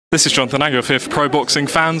This is Jonathan Agger here for Pro Boxing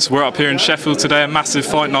fans. We're up here in Sheffield today, a massive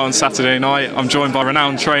fight night on Saturday night. I'm joined by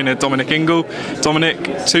renowned trainer Dominic Ingle.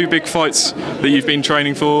 Dominic, two big fights that you've been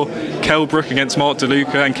training for. Kell, Brook against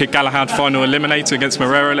Luca, and Kid Galahad final eliminator against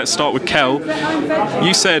Morero. Let's start with Kell.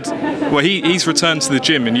 You said, well, he's returned to the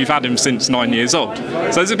gym and you've had him since 9 years old.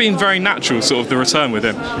 So has it been very natural, sort of, the return with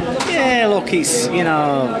him? Yeah, look, it's, you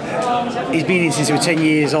know, he's been in since he was 10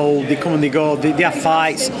 years old. They come and they go, they have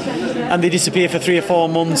fights and they disappear for 3 or 4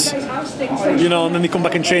 months, you know, and then they come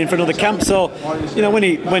back and train for another camp. So, you know, when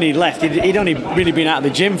he left, he'd only really been out of the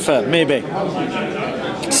gym for maybe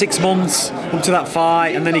 6 months up to that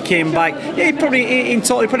fight, and then he came back. Yeah, in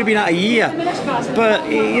total, he'd probably been out a year. But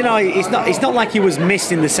you know, it's not like he was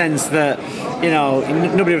missed in the sense that, you know,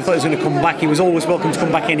 nobody ever thought he was going to come back. He was always welcome to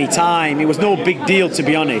come back any time. It was no big deal, to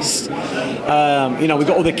be honest. You know, we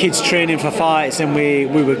got other kids training for fights, and we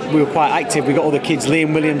were quite active. We got other kids,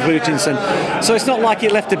 Liam Williams, Richardson. So it's not like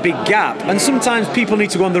it left a big gap. And sometimes people need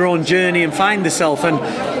to go on their own journey and find themselves. And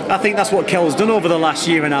I think that's what Kell's done over the last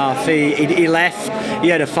year and a half. He left, he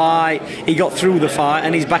had a fight, he got through the fight,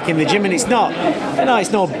 and he's back in the gym. And it's not, you know,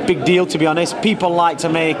 it's no big deal, to be honest. People like to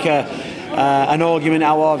make an argument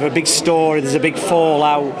out of a big story. There's a big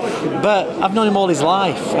fallout, but I've known him all his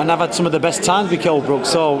life, and I've had some of the best times with Kell Brook.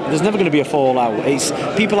 So there's never going to be a fallout. It's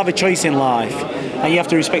people have a choice in life, and you have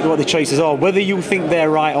to respect what the choices are. Whether you think they're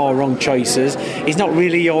right or wrong choices, it's not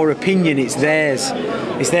really your opinion. It's theirs.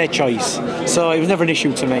 It's their choice. So it was never an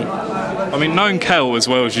issue to me. I mean, knowing Kell as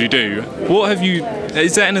well as you do,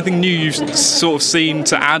 is there anything new you've sort of seen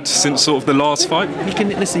to add since sort of the last fight?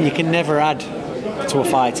 You can never add to a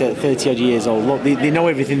fight at 30 odd years old. Look, they know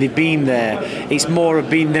everything, they've been there. It's more of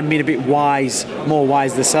them being a bit wise, more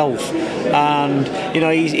wise themselves. And you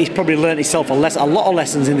know, he's probably learnt himself a lot of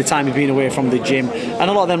lessons in the time he's been away from the gym, and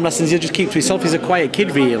a lot of them lessons he'll just keep to himself. He's a quiet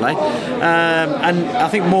kid, really, and I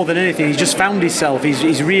think more than anything, he's just found himself.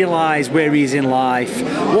 He's realised where he is in life,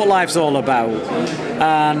 what life's all about.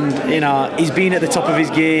 And you know, he's been at the top of his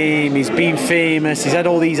game, he's been famous, he's had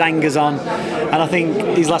all these angers on, and I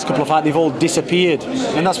think these last couple of fights, they've all disappeared,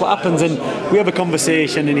 and that's what happens. And we have a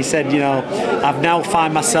conversation, and he said, you know, I've now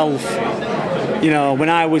find myself, you know, when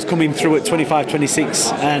I was coming through at 25,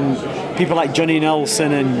 26, and people like Johnny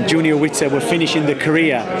Nelson and Junior Witter were finishing their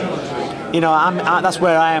career, you know, that's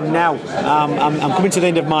where I am now. I'm coming to the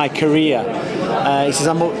end of my career. He says,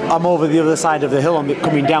 I'm over the other side of the hill, I'm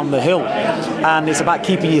coming down the hill. And it's about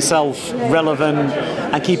keeping yourself relevant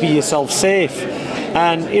and keeping yourself safe.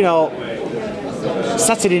 And, you know,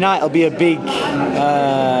 Saturday night will be a big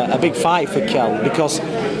fight for Kell, because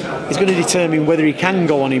it's going to determine whether he can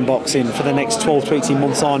go on in boxing for the next 12 to 18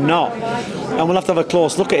 months or not. And we'll have to have a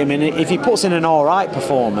close look at him, and if he puts in an alright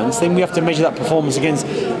performance, then we have to measure that performance against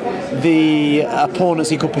the opponents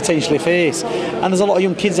he could potentially face. And there's a lot of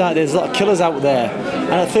young kids out there, there's a lot of killers out there,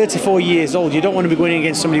 and at 34 years old, you don't want to be going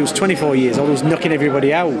against somebody who's 24 years old who's knocking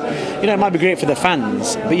everybody out. You know, it might be great for the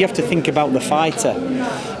fans, but you have to think about the fighter,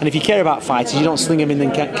 and if you care about fighters, you don't sling them in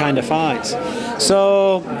them kind of fights.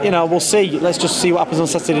 So, you know, we'll see. Let's just see what happens on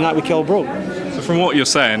Saturday night with Kell Brook. So from what you're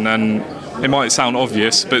saying, and it might sound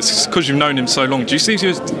obvious, but it's because you've known him so long. Do you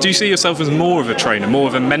see yourself as more of a trainer, more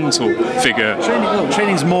of a mentor figure?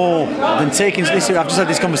 Training's more than taking. Listen, I've just had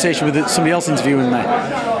this conversation with somebody else interviewing me.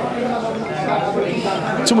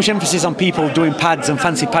 Too much emphasis on people doing pads and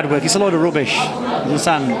fancy pad work. It's a load of rubbish. You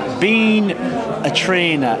understand? Being a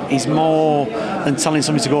trainer is more than telling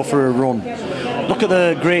somebody to go for a run. Look at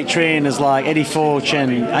the great trainers like Eddie Forch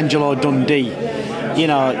and Angelo Dundee. You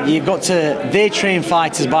know, they train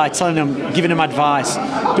fighters by telling them, giving them advice.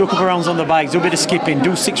 Do a couple of rounds on the bikes, do a bit of skipping,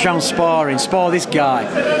 do 6 rounds sparring, spar this guy.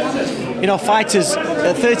 You know, fighters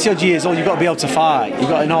at 30 odd years old, you've got to be able to fight. You've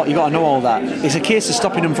got to know all that. It's a case of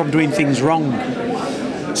stopping them from doing things wrong.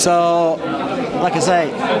 So, like I say,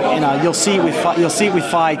 you know, you'll see it with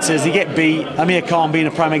fighters. They get beat. Amir Khan being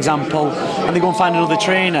a prime example, and they go and find another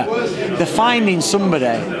trainer. They're finding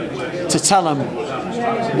somebody to tell them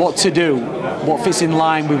what to do, what fits in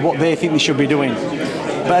line with what they think they should be doing.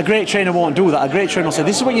 But a great trainer won't do that. A great trainer will say,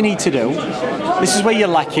 this is what you need to do, this is where you're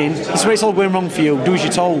lacking, this is where it's all going wrong for you, do as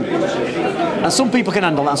you're told. And some people can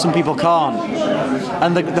handle that and some people can't.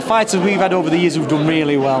 And the fighters we've had over the years who've done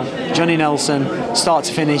really well, Johnny Nelson, start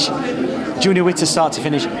to finish, Junior Witter, start to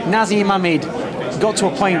finish, Nazim Hamid got to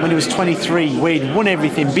a point when he was 23 where he'd won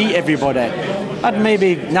everything, beat everybody, had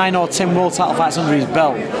maybe 9 or 10 world title fights under his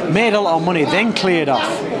belt, made a lot of money, then cleared off.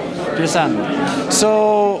 Do you understand?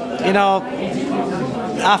 So, you know,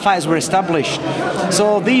 our fighters were established.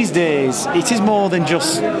 So these days, it is more than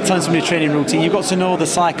just telling somebody a training routine. You've got to know the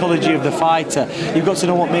psychology of the fighter. You've got to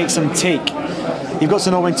know what makes them tick. You've got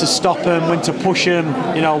to know when to stop them, when to push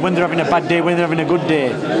them, you know, when they're having a bad day, when they're having a good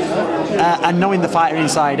day, and knowing the fighter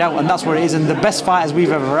inside out, and that's where it is. And the best fighters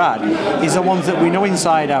we've ever had is the ones that we know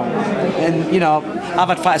inside out. And you know, I've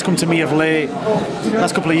had fighters come to me of late,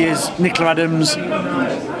 last couple of years, Nicola Adams,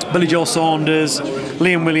 Billy Joe Saunders,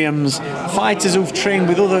 Liam Williams, fighters who've trained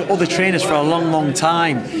with other trainers for a long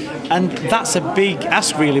time, and that's a big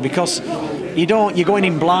ask really, because you're going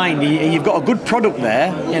in blind. You've got a good product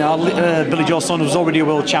there. You know, Billy Joe Saunders was already a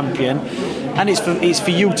world champion, and it's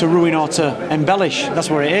for you to ruin or to embellish. That's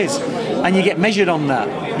where it is, and you get measured on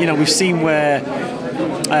that. You know, we've seen where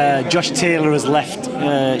Josh Taylor has left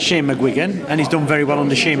Shane McGuigan, and he's done very well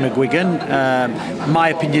under Shane McGuigan. My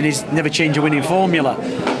opinion is never change a winning formula.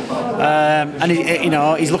 And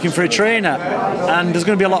he's looking for a trainer, and there's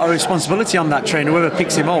going to be a lot of responsibility on that trainer, whoever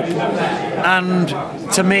picks him up, and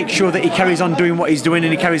to make sure that he carries on doing what he's doing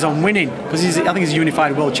and he carries on winning, because I think he's a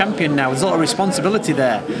unified world champion now. There's a lot of responsibility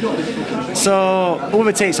there. So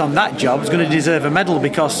whoever takes on that job is going to deserve a medal,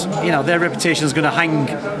 because you know their reputation is going to hang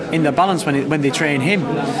in the balance when they train him.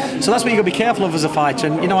 So that's what you've got to be careful of as a fighter.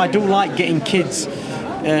 And you know, I do like getting kids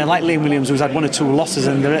like Liam Williams, who's had 1 or 2 losses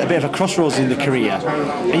and they're at a bit of a crossroads in their career,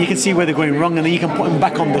 and you can see where they're going wrong, and then you can put them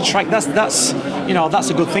back on the track. That's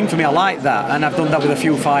a good thing for me. I like that, and I've done that with a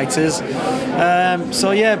few fighters.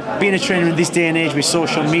 So yeah, being a trainer in this day and age with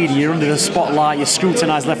social media, you're under the spotlight, you're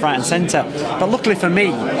scrutinised left, right and centre. But luckily for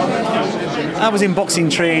me, I was in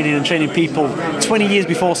boxing training and training people 20 years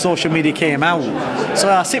before social media came out. So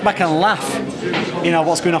I sit back and laugh, you know,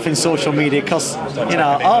 what's going off in social media, because, you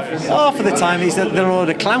know, half of the time they're all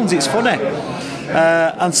the clowns, it's funny.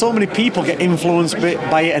 And so many people get influenced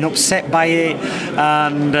by it and upset by it.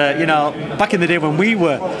 And, you know, back in the day when we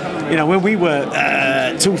were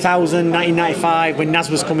 2000, 1995, when Naz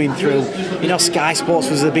was coming through, you know, Sky Sports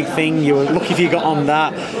was a big thing. You were lucky if you got on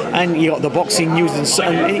that, and you got the boxing news,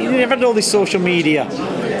 and you never had all this social media.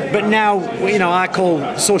 But now, you know, I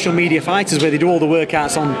call social media fighters, where they do all the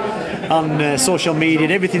workouts on social media,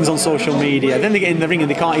 and everything's on social media. Then they get in the ring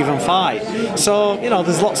and they can't even fight. So, you know,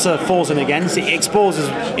 there's lots of fors and against. It exposes,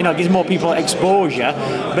 you know, gives more people exposure,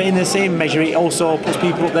 but in the same measure, it also puts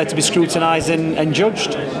people up there to be scrutinised and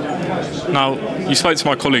judged. Now, you spoke to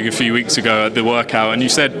my colleague a few weeks ago at the workout, and you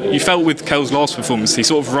said you felt with Kell's last performance, he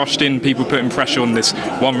sort of rushed in, people putting pressure on this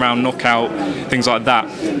 1-round knockout, things like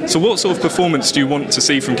that. So what sort of performance do you want to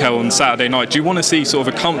see from Kell on Saturday night? Do you want to see sort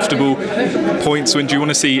of a comfortable points win? Do you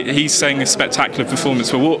want to see, he's saying a spectacular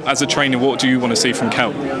performance, but what, as a trainer, what do you want to see from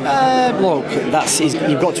Kell? Look, you've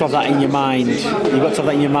got to have that in your mind. You've got to have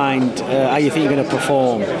that in your mind, how you think you're going to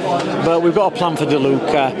perform. But we've got a plan for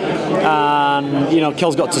Luca, and, you know,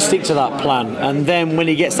 Kell's got to stick to that plan, and then when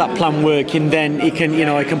he gets that plan working, then he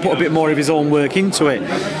can put a bit more of his own work into it.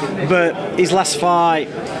 But his last fight,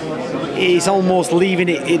 he's almost leaving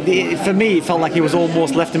it. For me, it felt like he was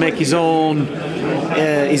almost left to make his own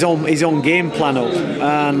game plan up,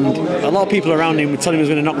 and a lot of people around him were telling him he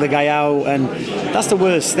was going to knock the guy out, and that's the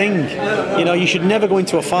worst thing. You know, you should never go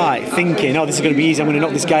into a fight thinking, oh, this is going to be easy, I'm going to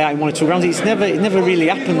knock this guy out in 1 or 2 rounds. It never really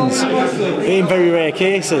happens, in very rare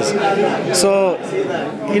cases. So,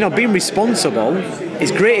 you know, being responsible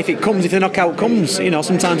is great if it comes, if the knockout comes. You know,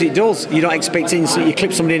 sometimes it does. You don't expect it, so you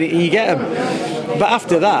clip somebody and you get them. But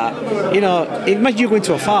after that, you know, imagine you go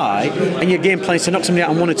into a fight and your game plan is to knock somebody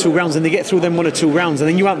out in 1 or 2 rounds, and they get through them 1 or 2 rounds, and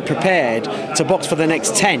then you aren't prepared to box for the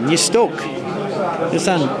next 10. You're stuck.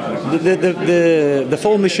 Understand? The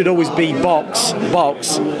formula should always be box,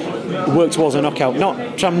 work towards a knockout,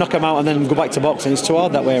 not try and knock them out and then go back to boxing. It's too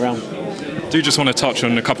hard that way around. I do just want to touch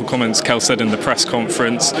on a couple of comments Kell said in the press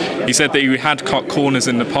conference. He said that he had cut corners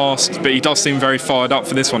in the past, but he does seem very fired up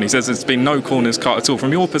for this one. He says there's been no corners cut at all.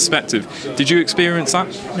 From your perspective, did you experience that?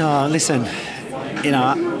 No, listen, you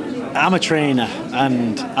know, I'm a trainer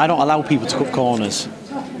and I don't allow people to cut corners,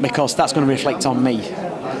 because that's going to reflect on me.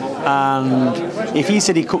 And if he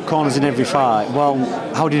said he cut corners in every fight, well,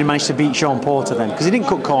 how did he manage to beat Sean Porter then? Because he didn't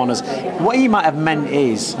cut corners. What he might have meant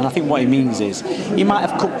is, and I think what he means is, he might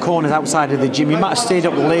have cut corners outside of the gym. He might have stayed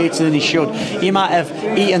up later than he should. He might have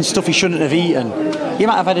eaten stuff he shouldn't have eaten. He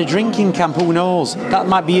might have had a drinking camp, who knows? That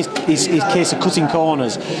might be his case of cutting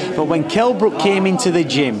corners. But when Kell Brook came into the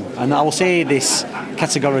gym, and I will say this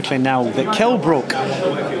categorically now, that Kell Brook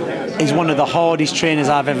is one of the hardest trainers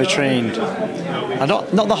I've ever trained.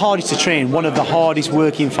 Not the hardest to train, one of the hardest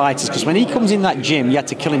working fighters, because when he comes in that gym, you had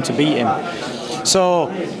to kill him to beat him. So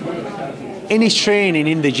in his training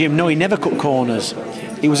in the gym, no, he never cut corners.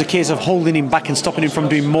 It was a case of holding him back and stopping him from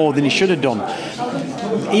doing more than he should have done.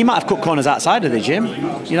 he might have cut corners outside of the gym. You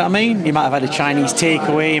know what I mean? He might have had a Chinese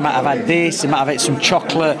takeaway. He might have had this. He might have had some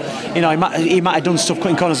chocolate. You know, he might have done stuff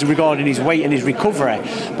cutting corners regarding his weight and his recovery.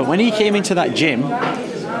 But when he came into that gym,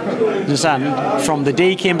 understand, from the day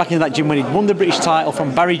he came back into that gym when he'd won the British title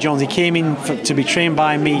from Barry Jones, he came in to be trained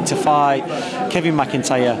by me to fight Kevin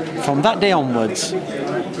McIntyre. From that day onwards,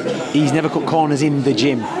 he's never cut corners in the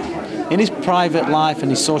gym. In his private life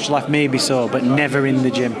and his social life, maybe so, but never in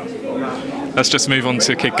the gym. Let's just move on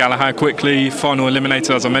to Kid Galahad quickly. Final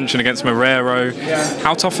eliminator, as I mentioned, against Marrero.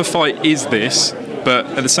 How tough a fight is this? But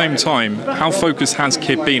at the same time, how focused has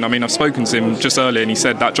Kid been? I mean, I've spoken to him just earlier and he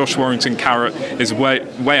said that Josh Warrington carrot is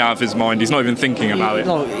way out of his mind. He's not even thinking about it.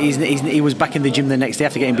 No, he was back in the gym the next day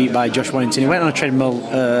after getting beat by Josh Warrington. He went on a treadmill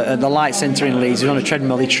at the Light Centre in Leeds. He was on a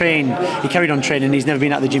treadmill. He trained. He carried on training. He's never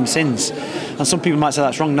been at the gym since. And some people might say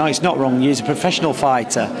that's wrong. No, it's not wrong. He's a professional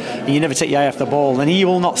fighter. And you never take your eye off the ball. And he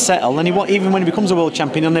will not settle. And even when he becomes a world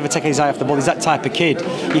champion, he'll never take his eye off the ball. He's that type of kid.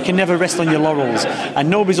 You can never rest on your laurels.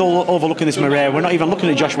 And nobody's overlooking this Marrero. We're not even looking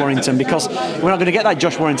at Josh Warrington because we're not going to get that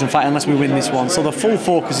Josh Warrington fight unless we win this one. So the full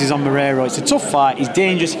focus is on Marrero. It's a tough fight. He's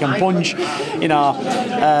dangerous. He can punch. You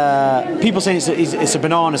know, people say it's a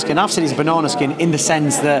banana skin. I've said it's a banana skin in the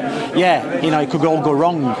sense that, yeah, you know, it could all go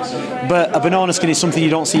wrong. But a banana skin is something you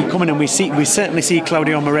don't see coming, and we certainly see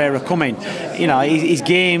Claudio Marrero coming. You know, his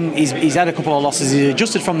game. He's had a couple of losses. He's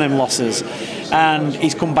adjusted from them losses, and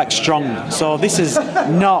he's come back strong. So this is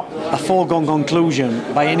not a foregone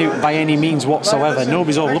conclusion by any means whatsoever.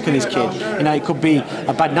 Nobody's overlooking this kid. You know, it could be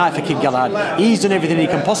a bad night for Kid Galahad. He's done everything he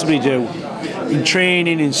can possibly do in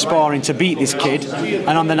training, in sparring to beat this kid,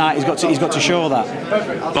 and on the night he's got to show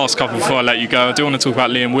that. Last couple before I let you go, I do want to talk about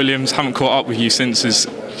Liam Williams. Haven't caught up with you since his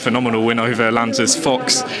phenomenal win over Atlanta's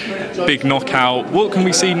Fox. Big knockout. What can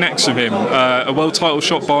we see next from him? A world title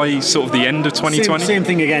shot by sort of the end of 2020? Same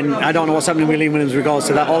thing again. I don't know what's happening with Liam Williams in regards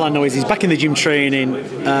to that. All I know is he's back in the gym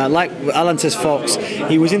training. Like Atlanta's Fox,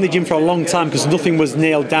 he was in the gym for a long time because nothing was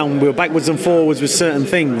nailed down. We were backwards and forwards with certain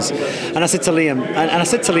things. And I said to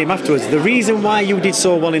Liam, afterwards, the reason why you did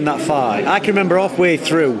so well in that fight, I can remember halfway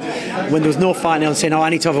through when there was no fight, and I was saying, oh, I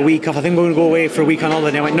need to have a week off. I think we're going to go away for a week on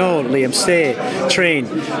holiday. I went, no, Liam, stay, train.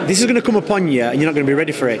 This is going to come upon you and you're not going to be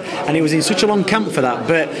ready for it. And he was in such a long camp for that,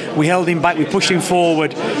 but we held him back, we pushed him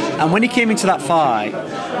forward, and when he came into that fight,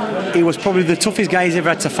 he was probably the toughest guy he's ever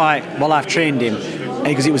had to fight while I've trained him,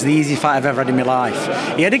 because it was the easiest fight I've ever had in my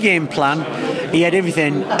life. He had a game plan, he had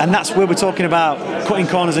everything, and that's where we're talking about cutting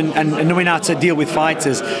corners and knowing how to deal with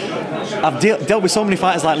fighters. I've dealt with so many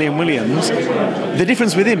fighters like Liam Williams. The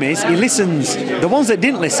difference with him is he listens. The ones that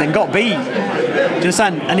didn't listen got beat. Do you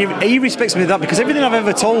understand? And he respects me for that, because everything I've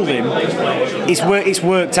ever told him, it's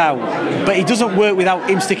worked out. But he doesn't work without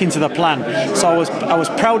him sticking to the plan. So I was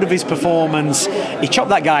proud of his performance. He chopped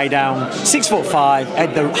that guy down, 6'5",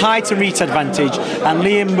 had the height and reach advantage, and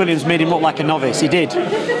Liam Williams made him look like a novice. He did.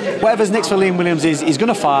 Whatever's next for Liam Williams is he's going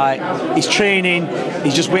to fight, he's training,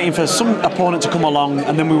 he's just waiting for some opponent to come along,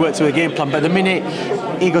 and then we work to a game plan. But the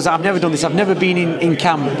minute he goes, I've never done this, I've never been in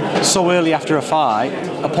camp so early after a fight,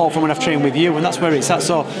 apart from when I've trained with you, and that's where it's at.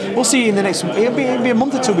 So we'll see in the next, it'll be a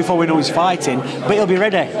month or two before we know he's fighting, but he'll be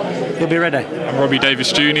ready. He'll be ready. And Robbie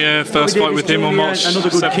Davis Jr., first fight with him on March 7th. Another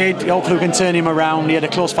good kid, hopefully we can turn him around. He had a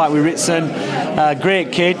close fight with Ritson.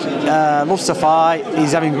 Great kid, loves to fight,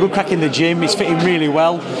 he's having a good crack in the gym, he's fitting really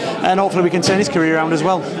well, and hopefully we can turn his career around as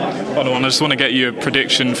well. I just want to get you a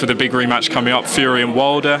prediction for the big rematch coming up, Fury and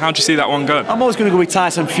Wilder. How do you see that one go? I'm always going to go with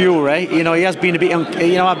Tyson Fury. You know, he has been a bit,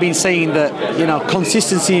 you know, I've been saying that, you know,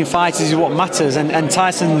 consistency in fights is what matters, and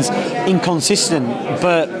Tyson's inconsistent,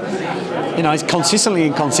 but you know, he's consistently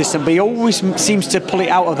inconsistent, but he always seems to pull it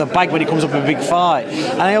out of the bag when he comes up with a big fight.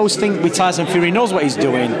 And I always think with Tyson Fury, he knows what he's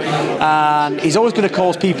doing, and he's always going to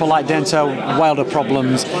cause people like Deontay Wilder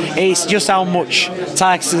problems. It's just how much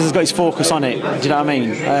Tyson's got his focus on it. Do you know what I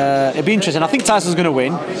mean? It'd be interesting. I think Tyson's going to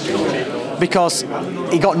win, because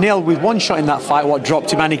he got nailed with one shot in that fight, what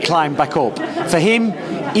dropped him, and he climbed back up. For him,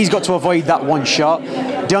 he's got to avoid that one shot.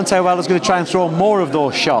 Deontay Wilder's going to try and throw more of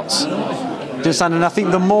those shots. And I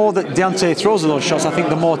think the more that Deontay throws those shots, I think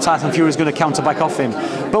the more Tyson Fury is going to counter back off him.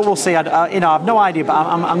 But we'll see. I have no idea, but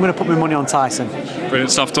I'm going to put my money on Tyson.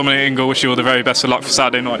 Brilliant stuff, Dominic Ingle. Wish you all the very best of luck for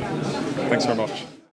Saturday night. Thanks very much.